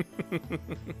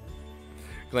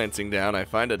 Glancing down, I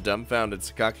find a dumbfounded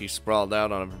Sakaki sprawled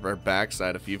out on her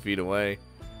backside a few feet away.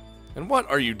 And what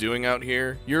are you doing out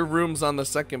here? Your room's on the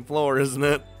second floor, isn't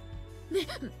it?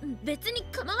 別に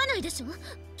構わないでしょ。今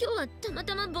日はたま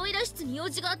たまボイラー室に用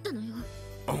事があったのよ。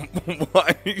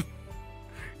Why?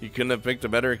 You couldn't have picked a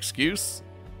better excuse?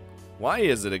 Why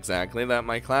is it exactly that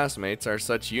my classmates are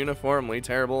such uniformly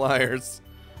terrible liars?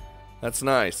 That's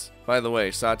nice. By the way,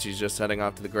 Sachi's just heading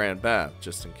off to the Grand Bath,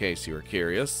 just in case you were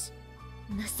curious.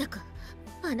 まさか、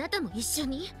あなたも一緒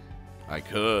に？ I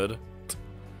could.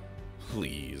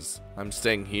 Please. I'm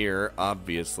staying here,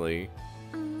 obviously.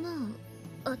 ま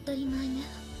あ、当たり前ね。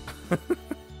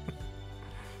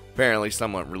Apparently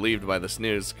somewhat relieved by this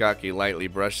news, Sakaki lightly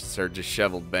brushes her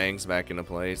disheveled bangs back into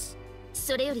place.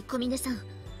 それより小峰さん、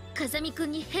風見く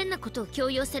んに変なことを強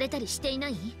要されたりしていな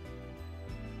い？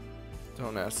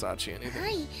 Don't ask Sachi anything. は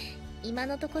い、今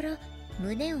のところ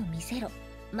胸を見せろ、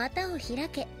股を開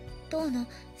け等の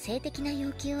性的な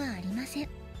要求はありません。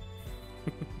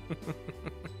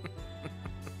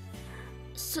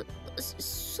そう。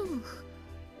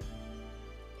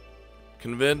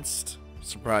Convinced?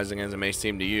 Surprising as it may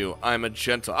seem to you, I am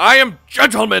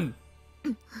gentleman!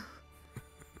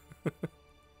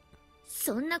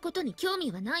 そんなことに興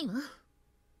味はないわ。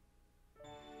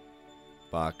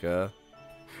Baka.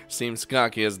 Seems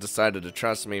Kaki has decided to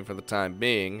trust me for the time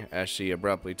being, as she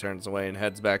abruptly turns away and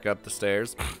heads back up the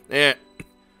stairs. Eh.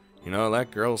 You know,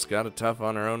 that girl's got it tough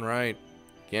on her own right.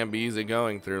 Can't be easy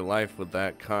going through life with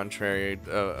that contrary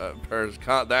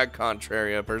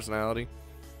personality.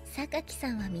 榊さ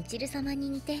んはみちる様に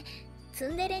似てツ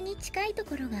ンデレに近いと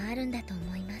ころがあるんだと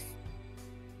思います。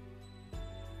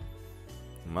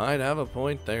Might have a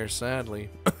point there, sadly.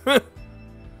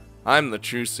 I'm the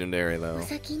true tsundere, お though.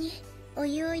 先にお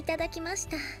湯をいただきまし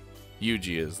た。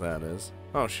 Yuji is, that is.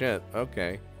 Oh shit,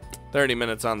 okay. 30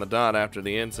 minutes on the dot after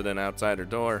the incident outside her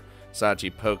door, Sachi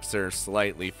pokes her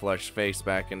slightly flushed face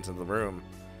back into the room.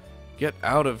 What?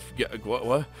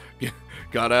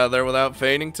 Got out of there without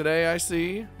fainting today, I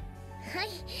see? はい、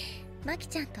マキ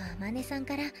ちゃんとアマネさん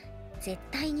から絶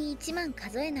対に1万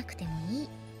数えなくてもいい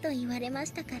と言われま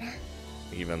したから。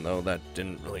 Even though that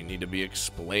didn't really need to be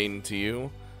explained to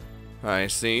you. I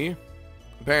see.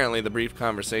 Apparently the brief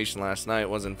conversation last night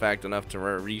was in fact enough to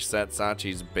reset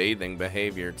Sachi's bathing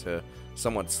behavior to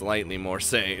somewhat slightly more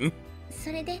sane.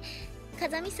 それで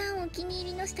風見さんお気に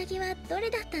入りの下着はどれ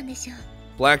だったんでしょう。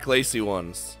 Black lacy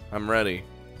ones. I'm ready.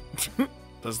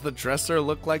 Does the dresser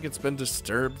look like it's been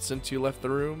disturbed since you left the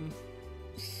room?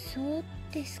 そう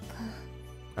ですか。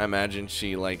 I imagine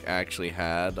she like actually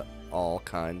had all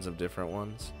kinds of different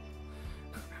ones.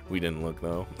 We didn't look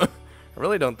though. I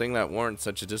really don't think that warrants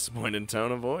such a disappointed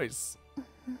tone of voice.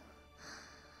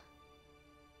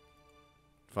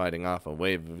 Fighting off a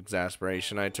wave of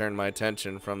exasperation, I turned my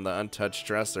attention from the untouched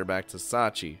dresser back to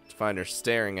Sachi to find her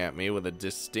staring at me with a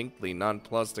distinctly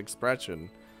nonplussed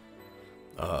expression.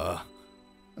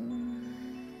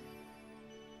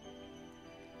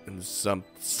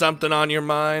 Something on your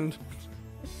mind?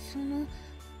 その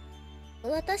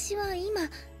私は今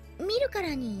見るか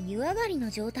らに湯上がりの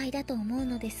状態だと思う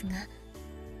のですが。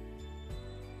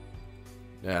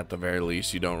 At the very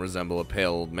least, you don't resemble a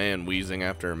pale old man wheezing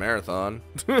after a marathon.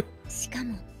 しか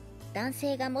も男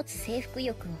性が持つ征服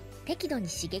欲を適度に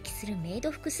刺激するメイド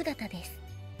服姿です。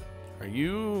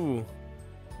 You're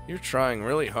trying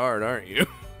really hard, aren't you?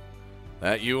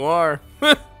 That you are.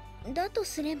 だと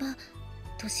すれば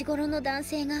年頃の男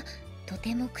性がと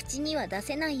ても口には出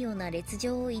せないような烈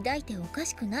情を抱いておか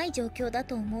しくない状況だ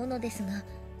と思うのですが、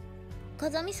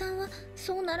風見さんは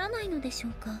そうならないのでしょ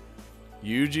うか。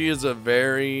 Yuji is a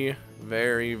very,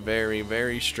 very, very,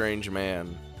 very strange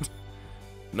man.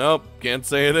 Nope, can't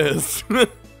say it is.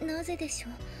 なぜでしょ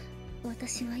う。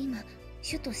私は今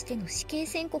主としての死刑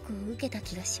宣告を受けた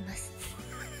気がします。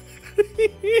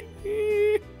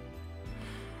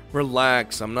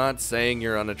Relax, I'm not saying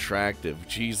you're unattractive.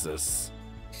 Jesus.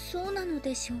 そうなの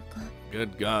でしょうか。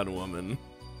 Good God, woman.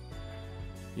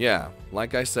 Yeah,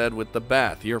 like I said with the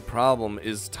bath, your problem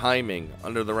is timing.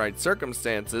 Under the right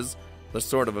circumstances, the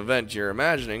sort of event you're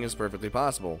imagining is perfectly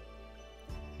possible.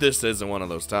 This isn't one of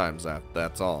those times,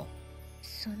 that's all.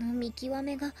 その見極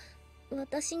めが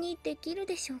私にできる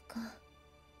でしょうか。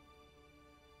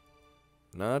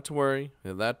 Not to worry,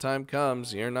 if that time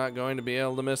comes, you're not going to be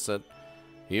able to miss it,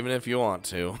 even if you want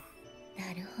to.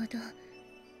 なるほど。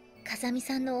風見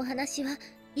さんのお話は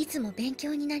いつも勉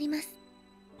強になります。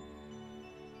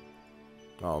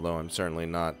 Although I'm certainly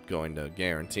not going to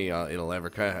guarantee it'll ever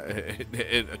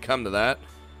come to that.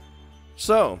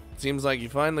 So, seems like you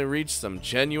finally reached some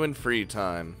genuine free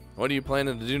time. What are you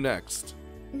planning to do next?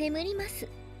 眠ります。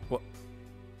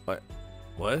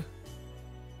 What?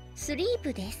 スリー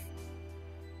プです。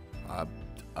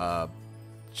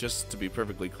 Just to be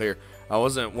perfectly clear, I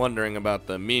wasn't wondering about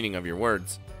the meaning of your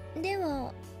words. で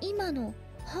は今の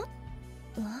は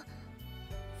は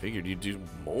Figured you'd do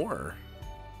more.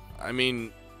 I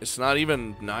mean, it's not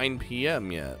even 9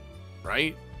 p.m. yet,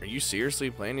 right? Are you seriously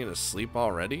planning to sleep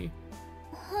already?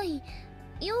 はい。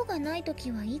用がないと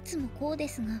きはいつもこうで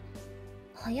すが、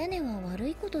早寝は悪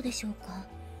いことでしょうか。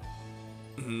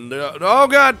 No, oh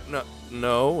God!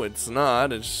 No, it's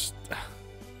not. It's...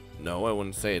 No, I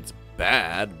wouldn't say it's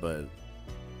bad, but...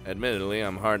 Admittedly,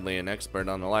 I'm hardly an expert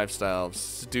on the lifestyle of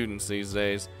students these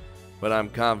days, but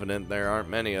I'm confident there aren't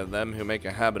many of them who make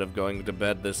a habit of going to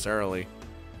bed this early.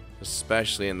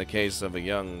 Especially in the case of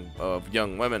young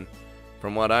women.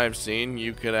 From what I've seen,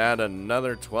 you could add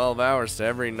another 12 hours to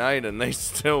every night and they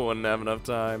still wouldn't have enough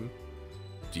time.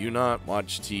 Do you not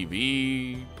watch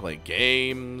TV, play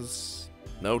games,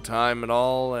 no time at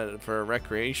all for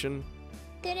recreation?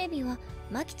 テレビは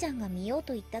マキちゃんが見よう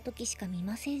と言った時しか見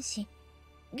ませんし、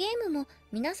ゲームも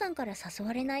皆さんから誘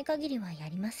われない限りはや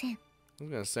りません。I was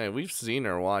gonna say, we've seen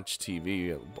her watch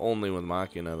TV only with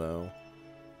Machina, though.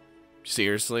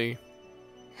 Seriously?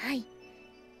 はい。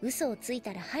嘘をつい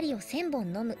たら針を1000本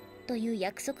飲むという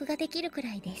約束ができるく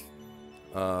らいです。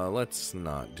Let's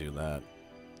not do that.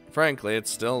 Frankly, it's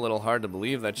still a little hard to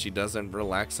believe that she doesn't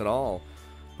relax at all.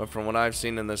 But from what I've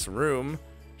seen in this room,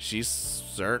 she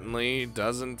certainly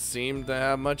doesn't seem to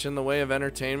have much in the way of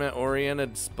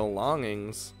entertainment-oriented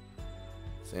belongings.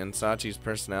 And Sachi's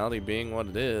personality being what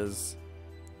it is,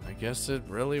 I guess it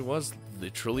really was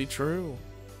literally true.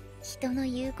 人の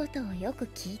言うことをよく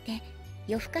聞いて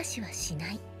夜更かしはし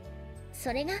ない。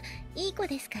それがいい子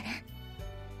ですから。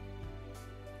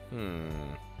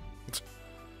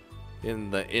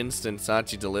In the instant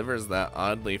Sachi delivers that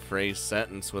oddly phrased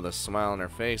sentence with a smile on her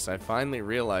face, I finally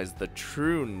realized the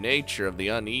true nature of the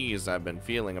unease I've been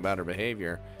feeling about her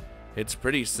behavior. It's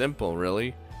pretty simple,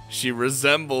 really. She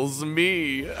resembles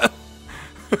me.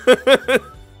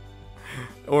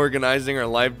 Organizing her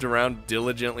life around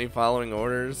diligently following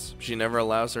orders. She never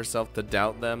allows herself to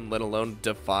doubt them, let alone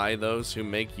defy those who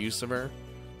make use of her.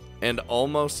 And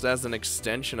almost as an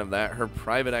extension of that, her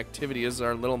private activities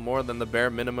are little more than the bare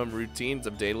minimum routines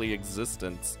of daily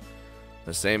existence.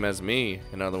 The same as me,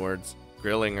 in other words.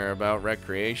 Grilling her about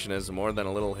recreation is more than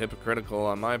a little hypocritical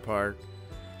on my part.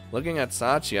 Looking at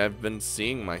Sachi, I've been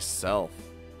seeing myself,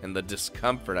 and the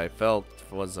discomfort I felt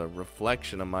was a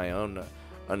reflection of my own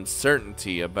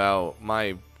uncertainty about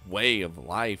my way of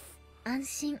life. 安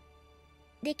心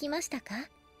できましたか?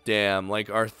 Damn,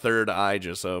 like our third eye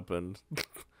just opened.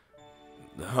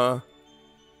 Huh?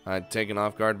 I'd taken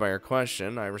off guard by her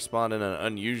question. I responded in an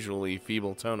unusually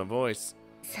feeble tone of voice.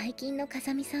 最近の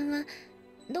風見さんは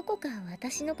どこか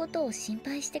私のことを心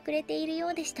配してくれているよ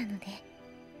うでしたので、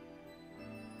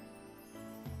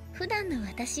普段の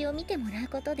私を見てもらう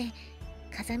ことで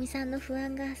風見さんの不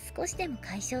安が少しでも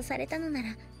解消されたのなら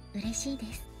嬉しいで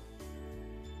す。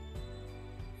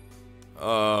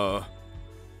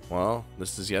Well,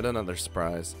 this is yet another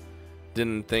surprise.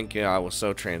 Didn't think I was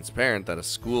so transparent that a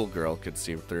schoolgirl could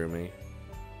see through me.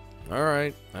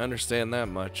 Alright, I understand that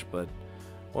much, but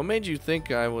what made you think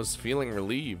I was feeling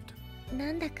relieved?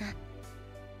 なんだか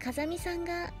風見さん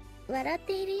が笑っ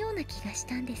ているような気がし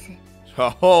たんです。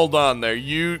Hold on there,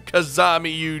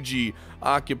 Kazami Yuji,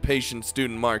 occupation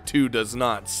student Mark II does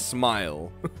not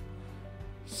smile.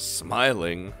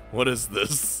 Smiling? What is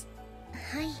this?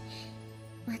 はい、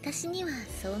私には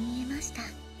そう見えました。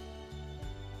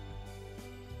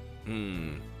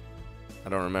I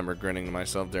don't remember grinning to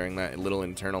myself during that little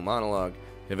internal monologue.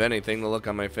 If anything, the look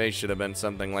on my face should have been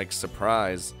something like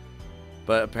surprise.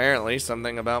 But apparently,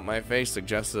 something about my face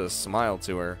suggested a smile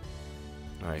to her.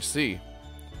 I see.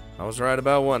 I was right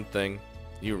about one thing.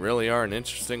 You really are an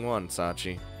interesting one,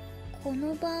 Sachi. こ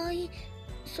の場合、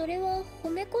それは褒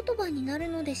め言葉になる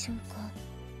のでしょうか?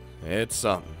 It's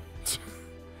something.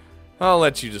 I'll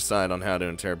let you decide on how to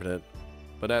interpret it.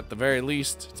 But at the very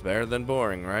least, it's better than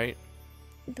boring, right?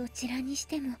 どちらにし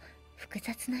ても複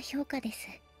雑な評価です。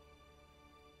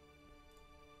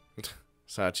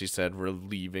Sachi said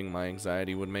relieving my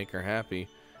anxiety would make her happy.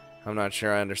 I'm not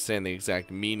sure I understand the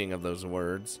exact meaning of those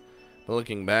words, but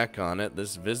looking back on it,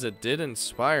 this visit did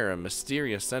inspire a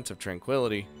mysterious sense of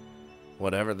tranquility.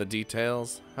 Whatever the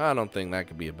details, I don't think that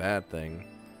could be a bad thing.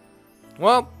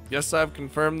 Well, guess I've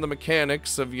confirmed the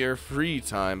mechanics of your free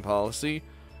time policy.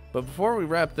 But before we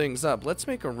wrap things up, let's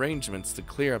make arrangements to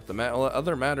clear up the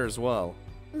other matter as well.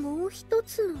 もう一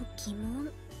つの疑問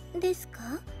です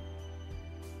か?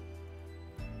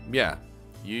 Yeah,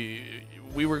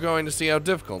 we were going to see how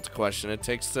difficult a question it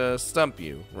takes to stump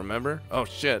you, remember? Oh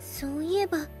shit. そういえ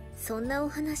ば、そんなお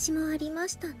話もありま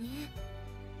したね。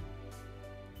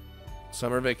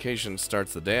Summer vacation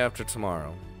starts the day after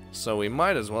tomorrow, so we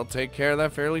might as well take care of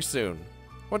that fairly soon.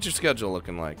 What's your schedule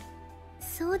looking like?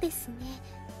 そうですね。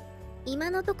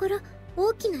今のところ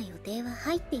大きな予定は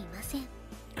入っていません。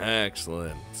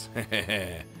Excellent.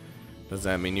 Does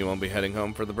that mean you won't be heading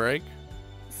home for the break?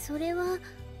 それは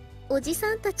おじ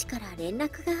さんたちから連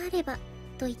絡があれば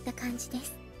といった感じで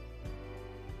す。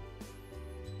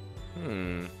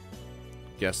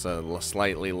Guess a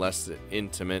slightly less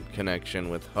intimate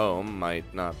connection with home might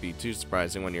not be too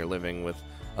surprising when you're living with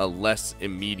a less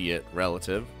immediate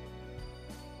relative.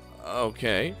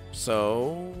 Okay,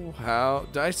 so how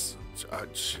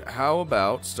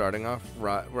about starting off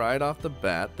right off the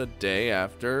bat the day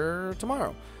after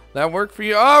tomorrow? That work for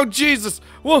you? Oh Jesus!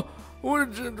 Whoa!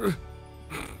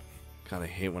 God, I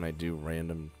hate when I do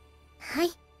random. は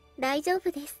い、大丈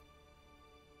夫です。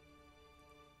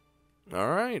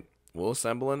 Alright, we'll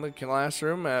assemble in the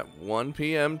classroom at 1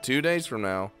 p.m. 2 days from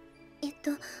now.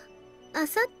 あ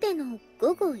さっての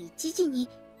午後1時に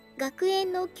学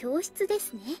園の教室で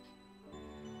すね。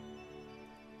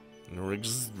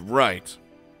 Right.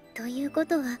 というこ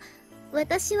とは、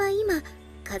私は今、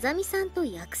風見さんと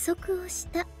約束をし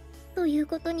たという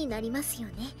ことになりますよ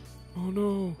ね。 Oh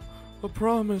no, a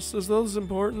promise. Is those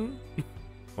important?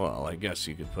 Well, I guess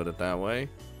you could put it that way.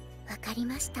 わかり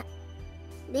ました。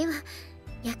では、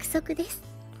約束です。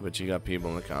 But you got people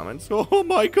in the comments. Oh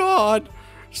my god!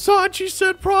 Sachi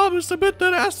said promise. I bet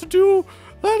that has to do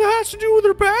with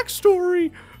her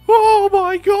backstory. Oh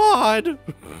my god!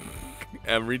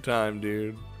 Every time,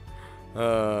 dude.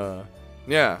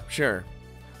 Yeah, sure.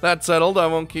 That's settled. I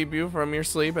won't keep you from your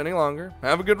sleep any longer.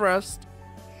 Have a good rest.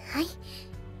 はい。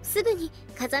すぐに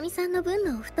風見さんの分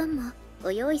のお布団も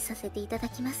ご用意させていただ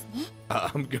きますね。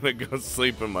 I'm gonna go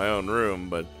sleep in my own room,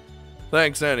 but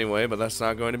thanks anyway, but that's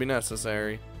not going to be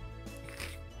necessary.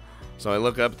 So I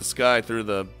look up at the sky through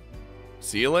the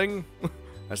ceiling.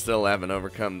 I still haven't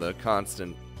overcome the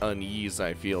constant unease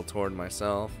I feel toward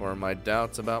myself or my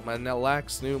doubts about my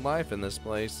lax new life in this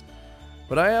place.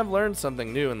 But I have learned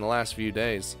something new in the last few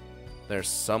days. There's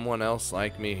someone else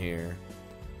like me here.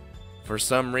 For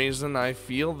some reason, I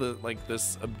feel that like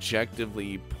this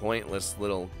objectively pointless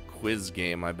little quiz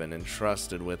game I've been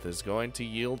entrusted with is going to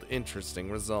yield interesting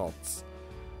results.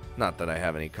 Not that I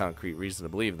have any concrete reason to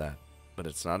believe that, but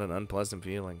it's not an unpleasant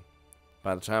feeling.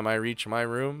 By the time I reach my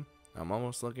room, I'm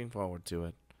almost looking forward to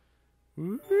it.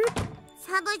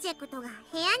 サブジェクトが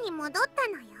部屋に戻った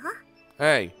のよ。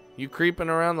 Hey, you creeping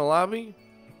around the lobby?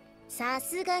 さ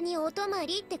すがにお泊ま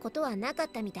りってことはなかっ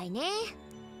たみたいね。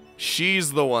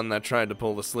 She's the one that tried to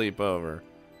pull the sleepover.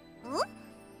 お？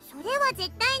それは絶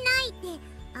対ないって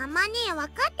あまねえ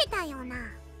分かってたよな。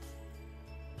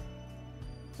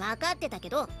分かってたけ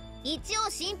ど、一応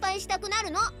心配したくな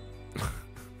るの。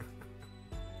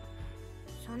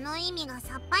その意味が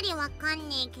さっぱりわかん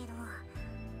ねえけど、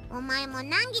お前も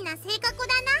難儀な性格だ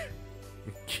な。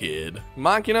 Kid.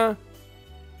 Machina?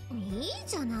 いい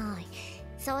じゃない。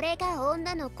それが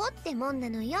女の子ってもんな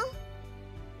のよ。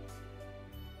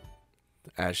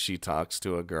 As she talks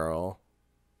to a girl.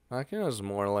 Machina's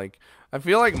more like... I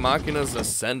feel like Machina's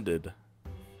ascended.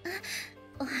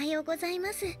 おはようござい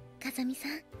ます、風見さ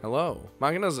ん。 Hello.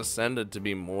 Machina's ascended to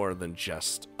be more than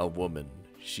just a woman.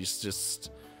 She's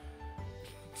just...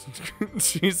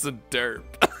 She's a derp.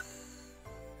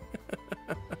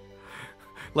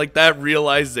 Like that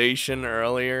realization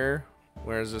earlier,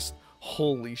 where it's just,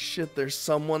 holy shit, there's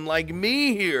someone like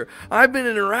me here. I've been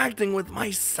interacting with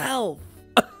myself.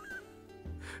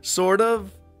 Sort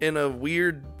of, in a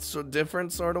weird,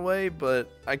 different sort of way,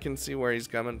 but I can see where he's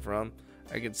coming from.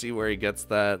 I can see where he gets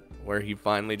that, where he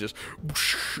finally just,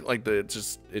 like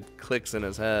it clicks in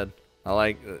his head. I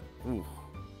like it. Ooh.